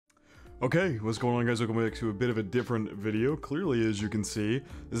Okay, what's going on guys? Welcome back to a bit of a different video. Clearly, as you can see,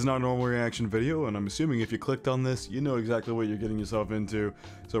 this is not a normal reaction video, and I'm assuming if you clicked on this, you know exactly what you're getting yourself into.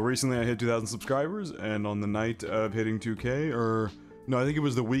 So recently I hit 2,000 subscribers, and on the night of hitting 2K, or no, I think it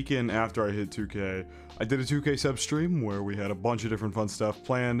was the weekend after I hit 2K, I did a 2K sub stream where we had a bunch of different fun stuff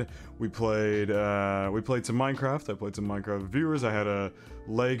planned. We played some Minecraft. I played some Minecraft with viewers. I had a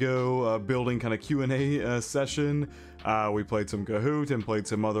Lego building kind of Q&A session. We played some Kahoot and played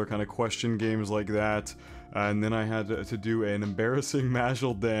some other kind of question games like that. And then I had to do an embarrassing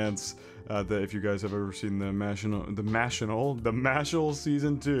Mashal dance. That if you guys have ever seen the Mashal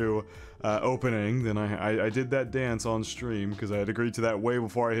Season 2 opening, then I did that dance on stream because I had agreed to that way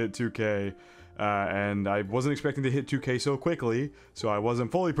before I hit 2K. And I wasn't expecting to hit 2K so quickly, so I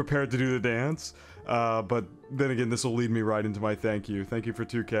wasn't fully prepared to do the dance. But then again, this will lead me right into my thank you. Thank you for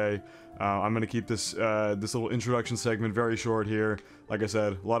 2K. I'm gonna keep this this little introduction segment very short here. Like I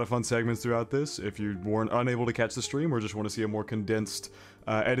said, a lot of fun segments throughout this. If you weren't unable to catch the stream or just want to see a more condensed,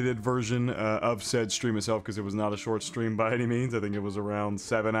 edited version of said stream itself, because it was not a short stream by any means. I think it was around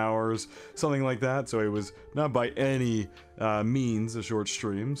 7 hours, something like that. So it was not by any means a short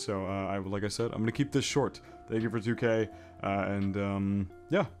stream. So like I said, I'm gonna keep this short. Thank you for 2K, and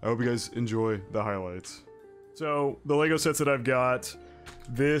yeah, I hope you guys enjoy the highlights. So the Lego sets that I've got.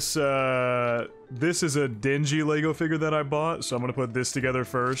 This is a dingy Lego figure that I bought, so I'm gonna put this together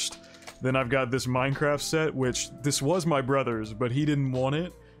first. Then I've got this Minecraft set, which this was my brother's, but he didn't want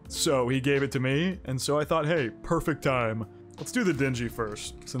it, so he gave it to me, and so I thought, hey, perfect time. Let's do the dingy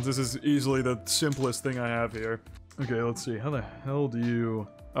first, since this is easily the simplest thing I have here. Okay, let's see, how the hell do you...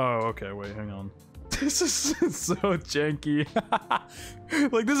 Oh, okay, wait, hang on. This is so janky.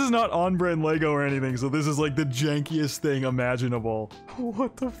 Like, this is not on-brand Lego or anything, so this is like the jankiest thing imaginable.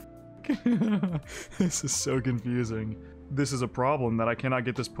 What the f***? This is so confusing. This is a problem that I cannot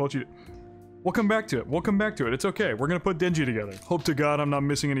get this Pochi... We'll come back to it. We'll come back to it. It's okay. We're gonna put Denji together. Hope to God I'm not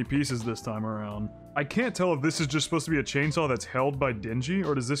missing any pieces this time around. I can't tell if this is just supposed to be a chainsaw that's held by Denji,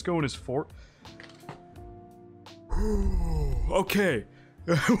 or does this go in his fort? Okay.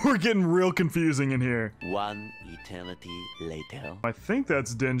 We're getting real confusing in here. One eternity later. I think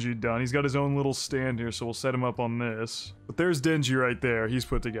that's Denji done. He's got his own little stand here, so we'll set him up on this. But there's Denji right there. He's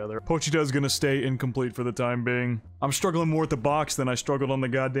put together. Pochita's gonna stay incomplete for the time being. I'm struggling more with the box than I struggled on the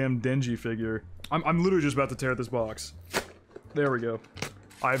goddamn Denji figure. I'm literally just about to tear this box. There we go.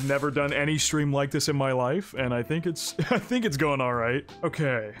 I've never done any stream like this in my life, and I think it's going all right.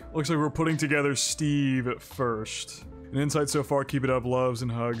 Okay, looks like we're putting together Steve first. An insight so far, keep it up, loves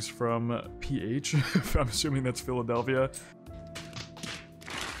and hugs from PH. I'm assuming that's Philadelphia.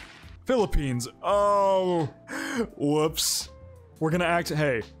 Philippines. Oh, whoops. We're gonna act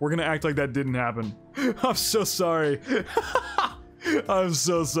like that didn't happen. I'm so sorry. I'm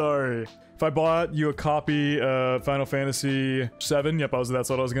so sorry. If I bought you a copy of Final Fantasy VII, yep, that's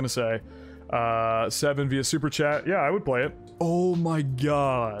what I was gonna say. 7 via Super Chat, yeah, I would play it. Oh my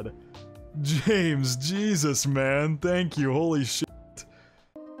God. James, Jesus, man. Thank you. Holy shit.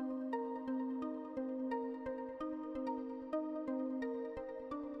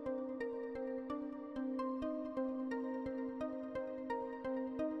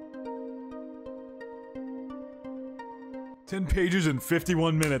 "10 pages in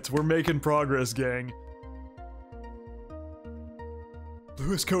 51 minutes. We're making progress, gang."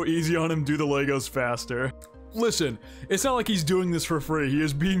 Lewis, go easy on him. Do the Legos faster. Listen, it's not like he's doing this for free. He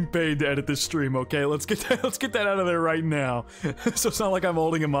is being paid to edit this stream, okay? Let's get that out of there right now. So it's not like I'm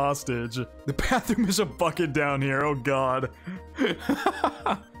holding him hostage. The bathroom is a bucket down here, oh God.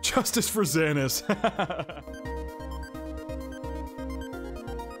 Justice for Xaniss.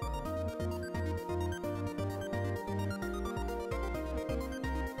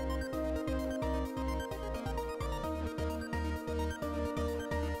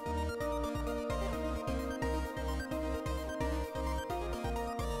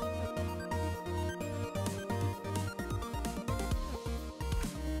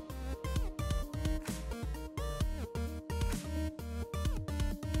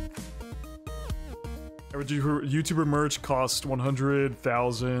 YouTuber merch cost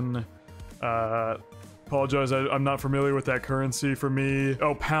 100,000. Apologize, I'm not familiar with that currency for me.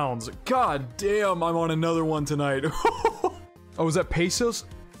 Oh, pounds. God damn, I'm on another one tonight. Oh, is that pesos?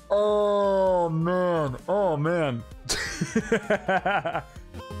 Oh, man. Oh, man.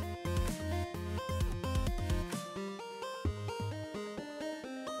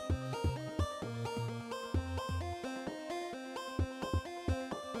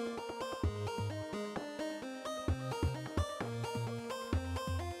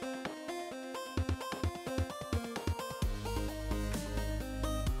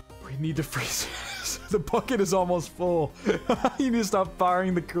 need to freeze it. The bucket is almost full. You need to stop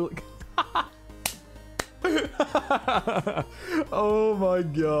firing the oh my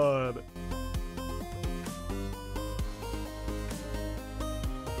god.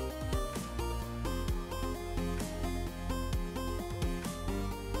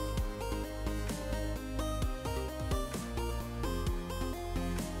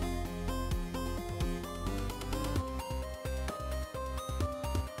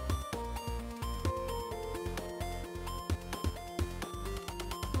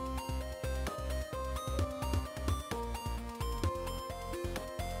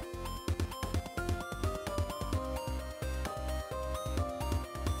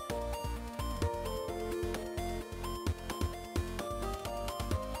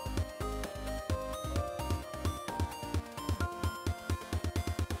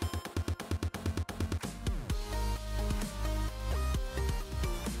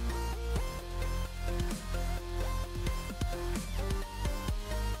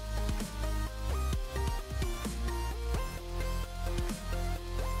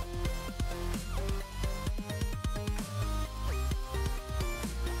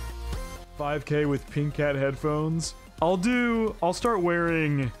 $5K with Pink Cat headphones. I'll start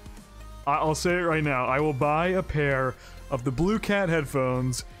wearing, I'll say it right now, I will buy a pair of the Blue Cat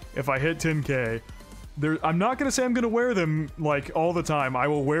headphones if I hit 10K. I'm not gonna say I'm gonna wear them like all the time. I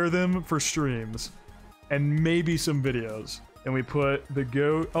will wear them for streams and maybe some videos. And we put the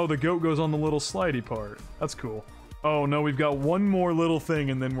goat, oh, the goat goes on the little slidey part. That's cool. Oh no, we've got one more little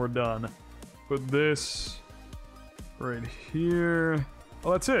thing and then we're done. Put this right here.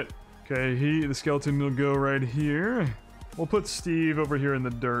 Oh, that's it. Okay, the skeleton will go right here. We'll put Steve over here in the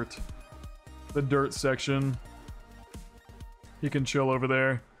dirt section. He can chill over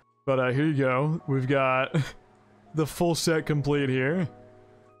there. But here you go. We've got the full set complete here.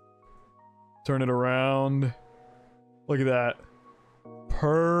 Turn it around. Look at that.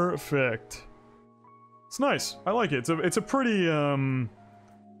 Perfect. It's nice. I like it. It's a pretty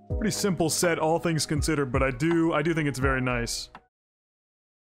pretty simple set, all things considered, but I do think it's very nice.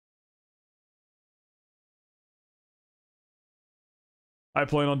 I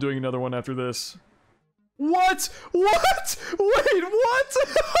plan on doing another one after this. What? What? Wait, what?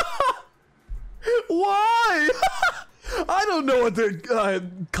 Why? I don't know what the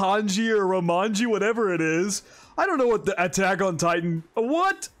kanji or romanji, whatever it is. I don't know what the Attack on Titan.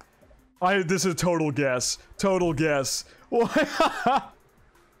 What? This is a total guess. Total guess. Why?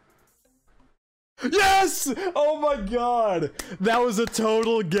 Yes! Oh my god! That was a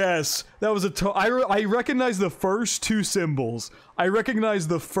total guess. That was a I recognize the first two symbols. I recognize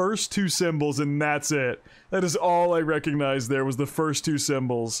the first two symbols and that's it. That is all I recognized there was the first two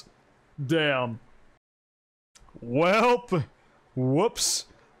symbols. Damn. Welp. Whoops.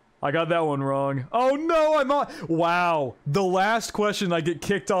 I got that one wrong. Oh no, I'm on. Wow. The last question I get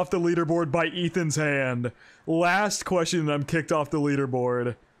kicked off the leaderboard by Ethan's hand. Last question and I'm kicked off the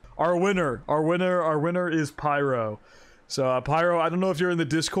leaderboard. Our winner is Pyro. So, Pyro, I don't know if you're in the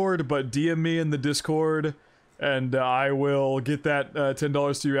Discord, but DM me in the Discord, and I will get that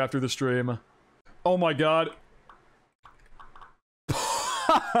 $10 to you after the stream. Oh my god.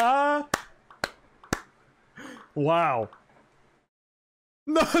 Wow.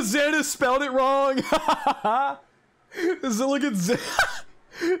 No, Xaniss spelled it wrong! Look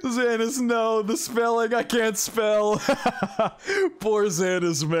at Xaniss, no, the spelling, I can't spell. Poor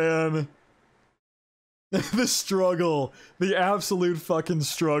Xaniss, man. The struggle. The absolute fucking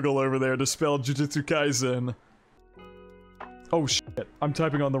struggle over there to spell Jujutsu Kaisen. Oh shit, I'm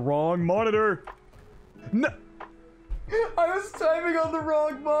typing on the wrong monitor. No! I was typing on the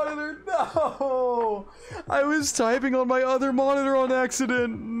wrong monitor, no! I was typing on my other monitor on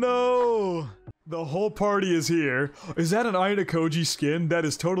accident, no! The whole party is here. Is that an Ayanokoji skin? That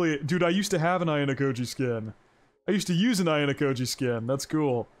is totally- dude, I used to have an Ayanokoji skin. I used to use an Ayanokoji skin, that's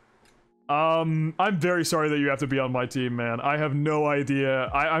cool. I'm very sorry that you have to be on my team, man. I have no idea.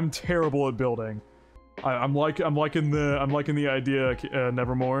 I'm terrible at building. I'm liking the idea,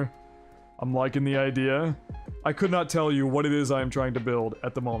 Nevermore. I'm liking the idea. I could not tell you what it is I am trying to build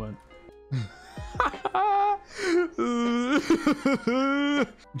at the moment.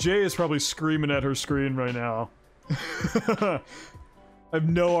 Jay is probably screaming at her screen right now. I have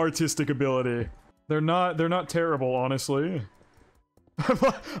no artistic ability. They're not terrible, honestly.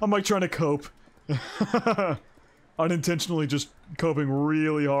 I'm like trying to cope. Unintentionally just coping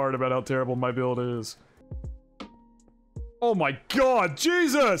really hard about how terrible my build is. Oh my god,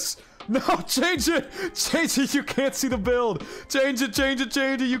 Jesus! No, change it! Change it, you can't see the build! Change it, change it,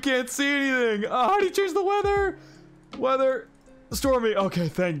 change it, you can't see anything! How do you change the weather? Weather... Stormy. Okay,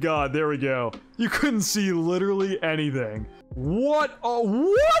 thank God. There we go. You couldn't see literally anything. What? Oh,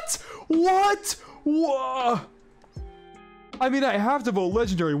 what? What? Whoa. I mean, I have to vote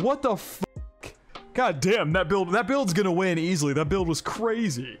legendary. What the fuck? God damn, that build's gonna win easily. That build was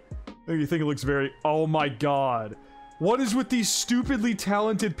crazy. You think it looks very... Oh my God. What is with these stupidly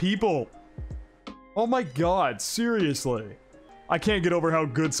talented people? Oh my God, seriously. I can't get over how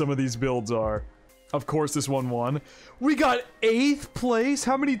good some of these builds are. Of course this one won. We got 8th place?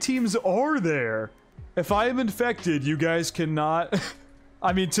 How many teams are there? If I am infected, you guys cannot...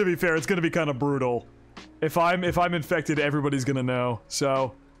 I mean, to be fair, it's gonna be kind of brutal. If I'm infected, everybody's gonna know.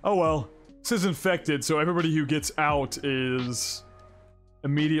 So, oh well. This is infected, so everybody who gets out is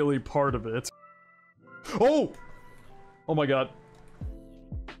immediately part of it. Oh! Oh my God.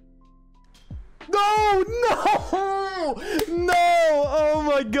 No! No! No! Oh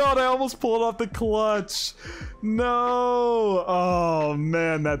my God, I almost pulled off the clutch. No! Oh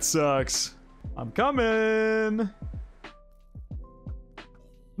man, that sucks. I'm coming.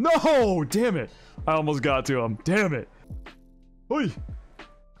 No! Damn it. I almost got to him. Damn it. Oi.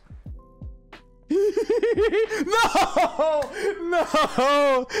 No! No!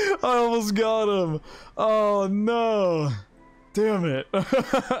 I almost got him. Oh no. Damn it.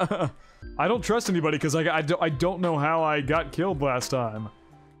 I don't trust anybody because I don't know how I got killed last time.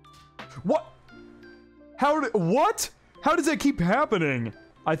 What? What? How does that keep happening?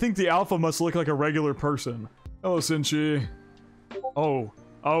 I think the alpha must look like a regular person. Hello, Sinchi. Oh.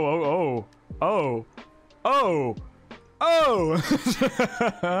 Oh. Oh. Oh.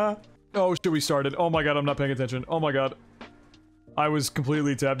 Oh. Oh, shit, we started. Oh my God, I'm not paying attention. Oh my God. I was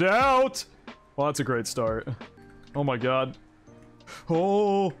completely tapped out. Well, that's a great start. Oh my God.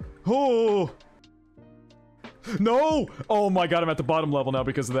 Oh. Oh. No. Oh my God, I'm at the bottom level now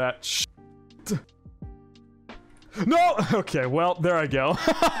because of that. Shit. No. Okay, well, there I go.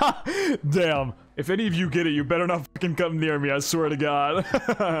 Damn. If any of you get it, you better not fucking come near me, I swear to God.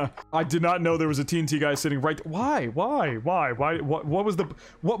 I did not know there was a TNT guy sitting right there. Why? What was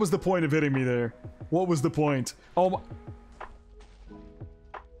the point of hitting me there? What was the point? Oh my...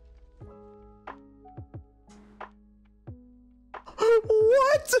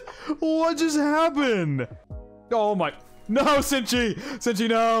 What? What just happened? Oh my... No, Sinchi! Sinchi,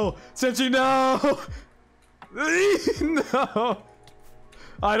 no! Sinchi, no! No!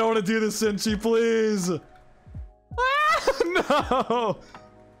 I don't want to do this, Sinchi, please! Ah, no!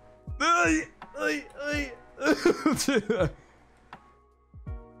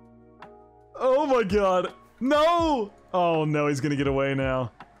 Oh my God! No! Oh no, he's gonna get away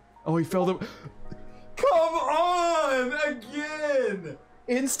now. Oh, he fell to... Come on! Again!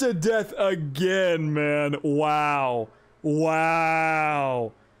 Insta-death again, man. Wow.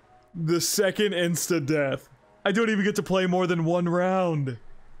 Wow. The second insta-death. I don't even get to play more than one round.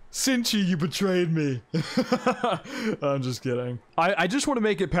 Sinchi, you betrayed me. I'm just kidding. I just want to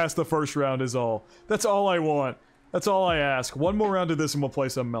make it past the first round is all. That's all I want. That's all I ask. One more round of this and we'll play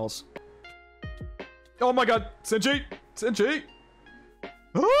something else. Oh my God. Sinchi! Sinchi!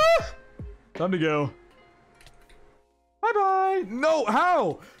 Ah! Time to go. Bye-bye! No,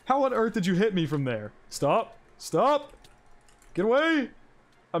 how? How on earth did you hit me from there? Stop. Stop. Get away.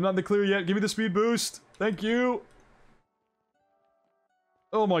 I'm not in the clear yet. Give me the speed boost. Thank you.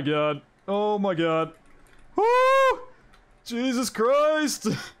 Oh my God. Oh my God. Woo! Jesus Christ.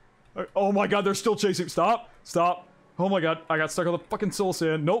 Oh my God, they're still chasing. Stop. Stop. Oh my God, I got stuck on the fucking soul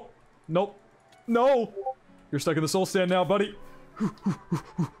sand. Nope. Nope. No. You're stuck in the soul stand now, buddy. Get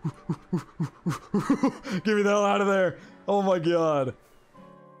me the hell out of there. Oh my God.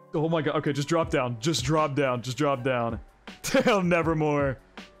 Oh my God. Okay, just drop down. Just drop down. Just drop down. Damn, nevermore.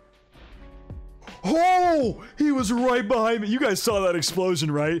 Oh! He was right behind me. You guys saw that explosion,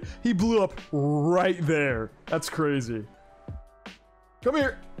 right? He blew up right there. That's crazy. Come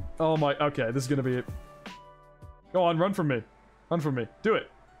here. Oh my... Okay, this is gonna be it. Go on, run from me. Run from me. Do it.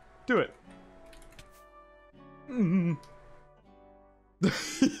 Do it.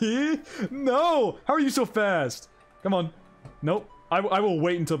 No! How are you so fast? Come on. Nope. I will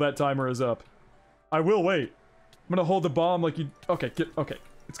wait until that timer is up. I will wait. I'm gonna hold the bomb like you... Okay, okay.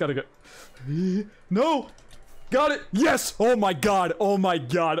 It's gotta go. No! Got it! Yes! Oh my God! Oh my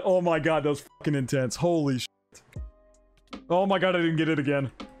God! Oh my God! That was fucking intense. Holy shit. Oh my God, I didn't get it again.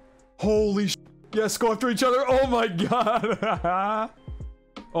 Holy shit. Yes, go after each other. Oh my God!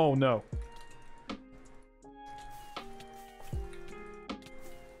 Oh no.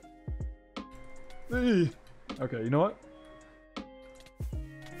 Okay, you know what?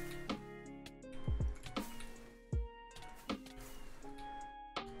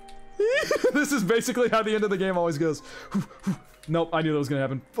 This is basically how the end of the game always goes. Nope, I knew that was gonna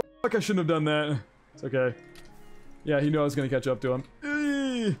happen. Fuck, I shouldn't have done that. It's okay. Yeah, he knew I was gonna catch up to him.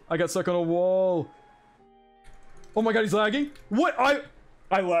 Eee, I got stuck on a wall. Oh my god, he's lagging? What? I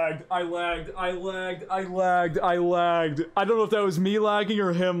lagged. I don't know if that was me lagging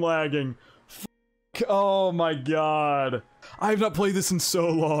or him lagging. Fuck. Oh my god. I have not played this in so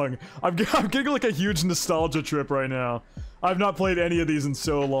long. I'm getting like a huge nostalgia trip right now. I've not played any of these in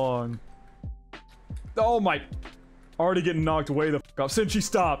so long. Oh my... Already getting knocked way the fuck off. Cinchi,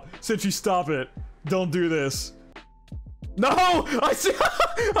 stop! Cinchi, stop it! Don't do this. No! I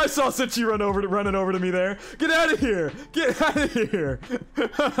saw Cinchi running over to me there. Get out of here! Get out of here!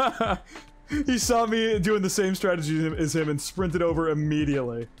 He saw me doing the same strategy as him and sprinted over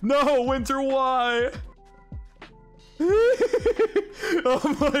immediately. No, Winter, why?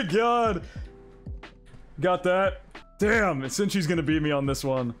 Oh my god! Got that? Damn, Cinchi's gonna beat me on this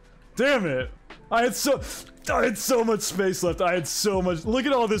one. Damn it! I had so much space left. I had so much. Look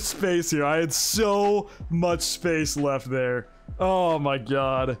at all this space here. I had so much space left there. Oh my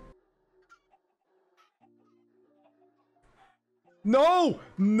god. No!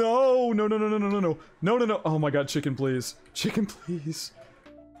 No! No, no, no, no, no, no, no. No, no, no. Oh my god, chicken, please. Chicken, please.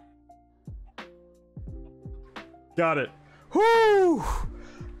 Got it. Whoo!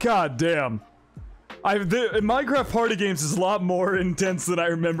 God damn. Minecraft party games is a lot more intense than I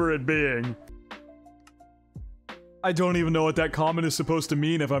remember it being. I don't even know what that comment is supposed to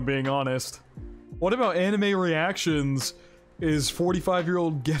mean, if I'm being honest. What about anime reactions? Is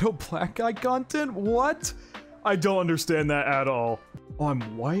 45-year-old ghetto black guy content? What? I don't understand that at all. Oh,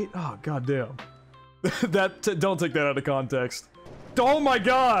 I'm white? Oh, goddamn. Don't take that out of context. Oh my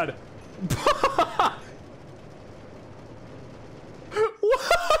god!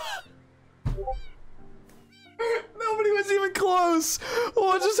 Nobody was even close!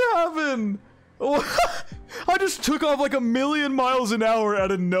 What just happened? I just took off like 1,000,000 miles an hour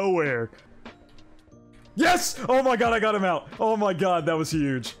out of nowhere. Yes! Oh my god, I got him out. Oh my god, that was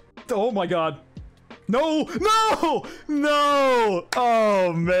huge. Oh my god. No! No! No!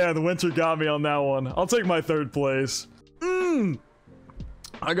 Oh man, the Winter got me on that one. I'll take my 3rd place.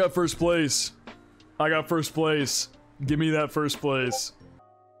 I got 1st place. I got 1st place. Give me that 1st place.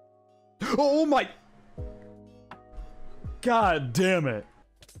 Oh my... God damn it.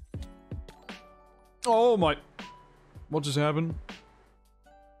 Oh my... What just happened?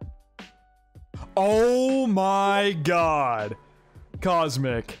 Oh my god.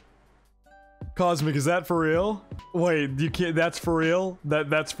 Cosmic. Cosmic, is that for real? Wait, you can't... That's for real?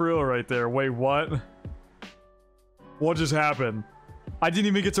 That's for real right there. Wait, what? What just happened? I didn't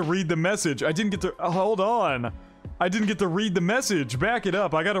even get to read the message. I didn't get to... hold on. I didn't get to read the message. Back it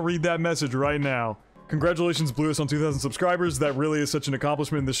up. I gotta read that message right now. Congratulations, Blueus, on 2,000 subscribers. That really is such an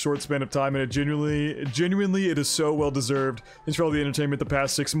accomplishment in this short span of time, and it genuinely, it is so well deserved. Thanks for all the entertainment the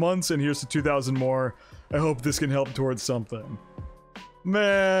past 6 months, and here's to 2,000 more. I hope this can help towards something.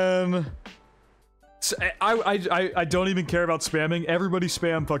 Man, I don't even care about spamming. Everybody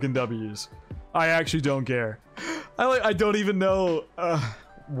spam fucking W's. I actually don't care. I don't even know.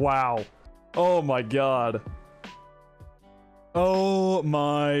 Wow. Oh my god. Oh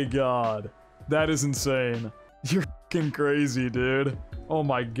my god. That is insane. You're fucking crazy, dude. Oh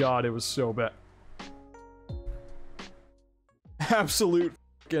my god, it was so bad. Absolute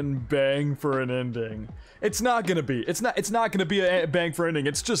fucking bang for an ending. It's not gonna be. It's not gonna be a bang for ending.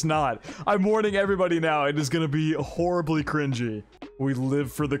 It's just not. I'm warning everybody now. It is gonna be horribly cringy. We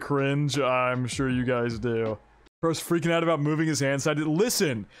live for the cringe. I'm sure you guys do. Bro's freaking out about moving his hand side.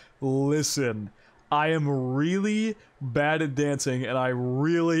 Listen. Listen. I am really bad at dancing, and I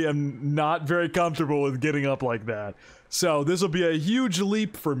really am not very comfortable with getting up like that. So this will be a huge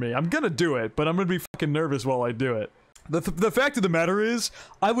leap for me. I'm gonna do it, but I'm gonna be fucking nervous while I do it. The fact of the matter is,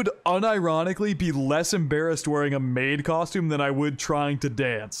 I would unironically be less embarrassed wearing a maid costume than I would trying to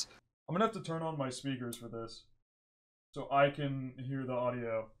dance. I'm gonna have to turn on my speakers for this, so I can hear the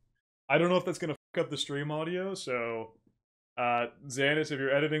audio. I don't know if that's gonna fuck up the stream audio, so... Xaniss, if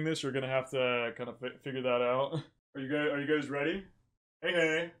you're editing this, you're gonna have to kind of figure that out. Are you guys ready?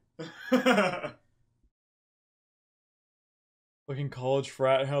 Hey, hey. Fucking college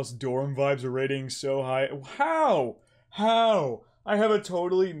frat house dorm vibes are rating so high. How? How? I have a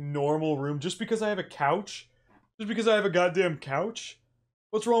totally normal room just because I have a couch? Just because I have a goddamn couch?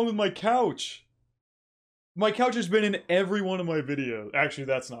 What's wrong with my couch? My couch has been in every one of my videos. Actually,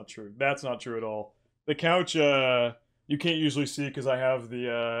 that's not true. That's not true at all. The couch, you can't usually see because I have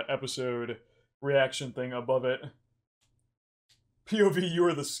the episode reaction thing above it. POV, you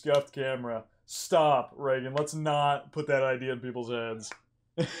are the scuffed camera. Stop, Reagan. Let's not put that idea in people's heads.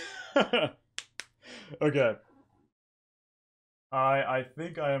 Okay. I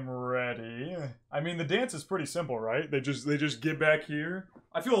think I am ready. I mean, the dance is pretty simple, right? They just get back here.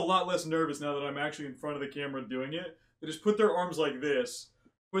 I feel a lot less nervous now that I'm actually in front of the camera doing it. They just put their arms like this,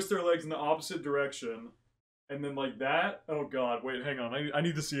 twist their legs in the opposite direction, and then like that. Oh god, wait, hang on. I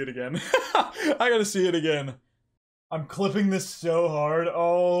need to see it again. I gotta see it again. I'm clipping this so hard.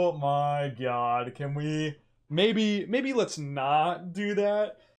 Oh my god. Can we maybe let's not do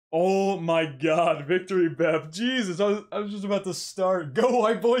that? Oh my god, victory Bep. Jesus, I was just about to start. Go,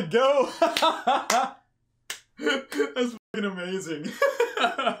 white boy, go! That's fucking amazing.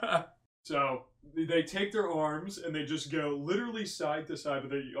 So, they take their arms and they just go literally side to side,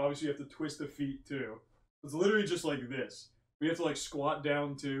 but they obviously have to twist the feet too. It's literally just like this. We have to like squat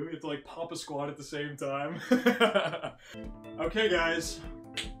down too. You have to like pop a squat at the same time. Okay guys,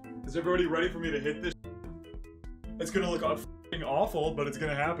 is everybody ready for me to hit this? It's gonna look fucking awful, but it's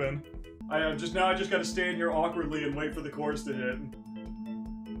gonna happen. I just gotta stand here awkwardly and wait for the chorus to hit.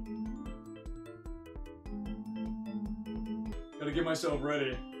 Gotta get myself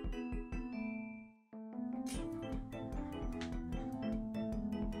ready.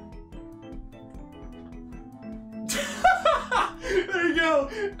 There you go.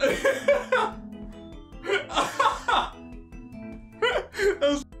 That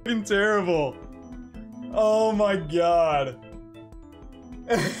was fucking terrible. Oh my god.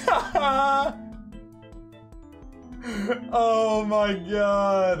 Oh my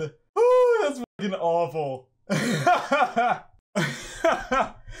god. Ooh, that's fucking awful.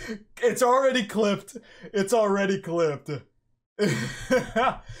 It's already clipped. It's already clipped.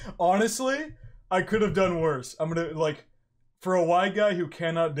 Honestly, I could have done worse. I'm gonna, like, for a white guy who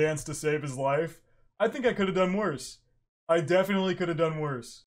cannot dance to save his life, I think I could have done worse. I definitely could have done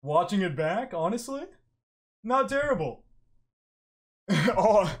worse. Watching it back, honestly, not terrible.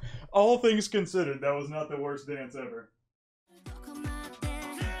 all things considered, that was not the worst dance ever.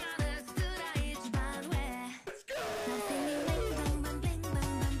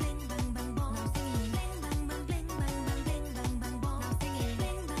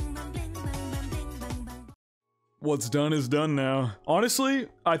 What's done is done now. Honestly,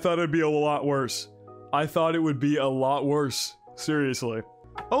 I thought it'd be a lot worse. I thought it would be a lot worse. Seriously.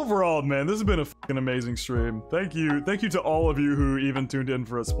 Overall, man, this has been a fucking amazing stream. Thank you to all of you who even tuned in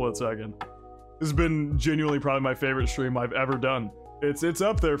for a split second. This has been genuinely probably my favorite stream I've ever done. It's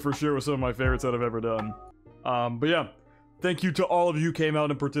up there for sure with some of my favorites that I've ever done. But yeah, thank you to all of you who came out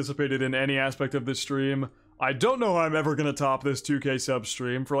and participated in any aspect of this stream. I don't know how I'm ever gonna top this 2K sub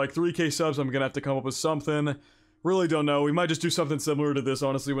stream. For like 3K subs, I'm gonna have to come up with something. Really don't know. We might just do something similar to this,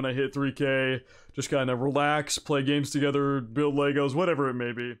 honestly, when I hit 3K. Just kind of relax, play games together, build Legos, whatever it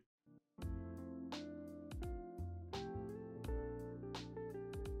may be.